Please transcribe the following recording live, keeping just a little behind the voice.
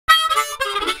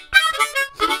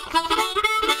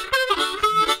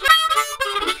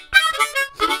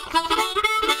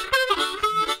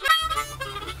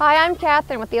I'm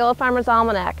Catherine with the Old Farmer's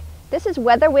Almanac. This is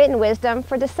Weather, Wit, and Wisdom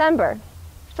for December.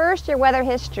 First, your weather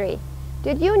history.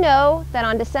 Did you know that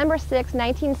on December 6,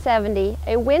 1970,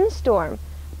 a windstorm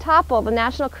toppled the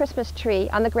national Christmas tree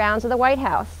on the grounds of the White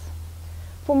House?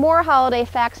 For more holiday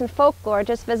facts and folklore,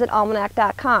 just visit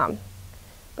almanac.com.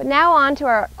 But now on to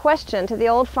our question to the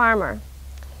old farmer.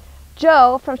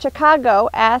 Joe from Chicago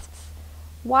asks,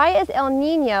 why is El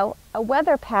Nino a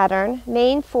weather pattern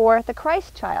named for the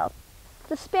Christ child?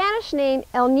 The Spanish name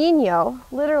El Nino,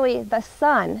 literally the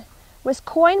sun, was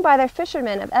coined by their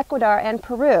fishermen of Ecuador and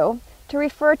Peru to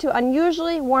refer to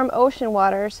unusually warm ocean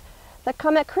waters that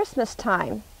come at Christmas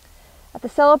time, at the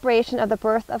celebration of the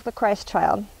birth of the Christ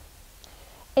child.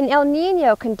 An El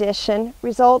Nino condition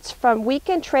results from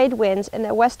weakened trade winds in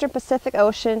the western Pacific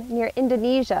Ocean near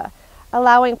Indonesia,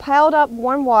 allowing piled up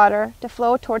warm water to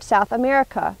flow towards South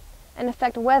America and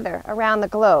affect weather around the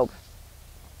globe.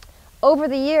 Over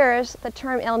the years, the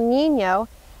term El Nino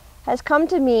has come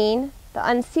to mean the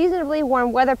unseasonably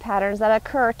warm weather patterns that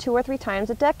occur 2 or 3 times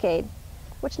a decade,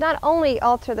 which not only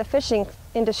alter the fishing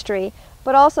industry,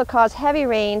 but also cause heavy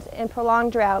rains and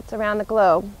prolonged droughts around the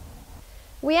globe.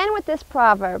 We end with this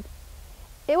proverb: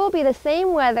 it will be the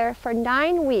same weather for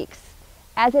 9 weeks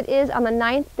as it is on the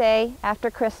 9th day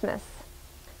after Christmas.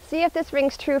 See if this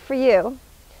rings true for you.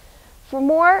 For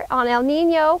more on El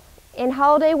Nino and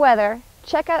holiday weather,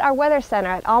 check out our Weather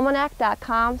Center at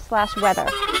almanac.com/weather.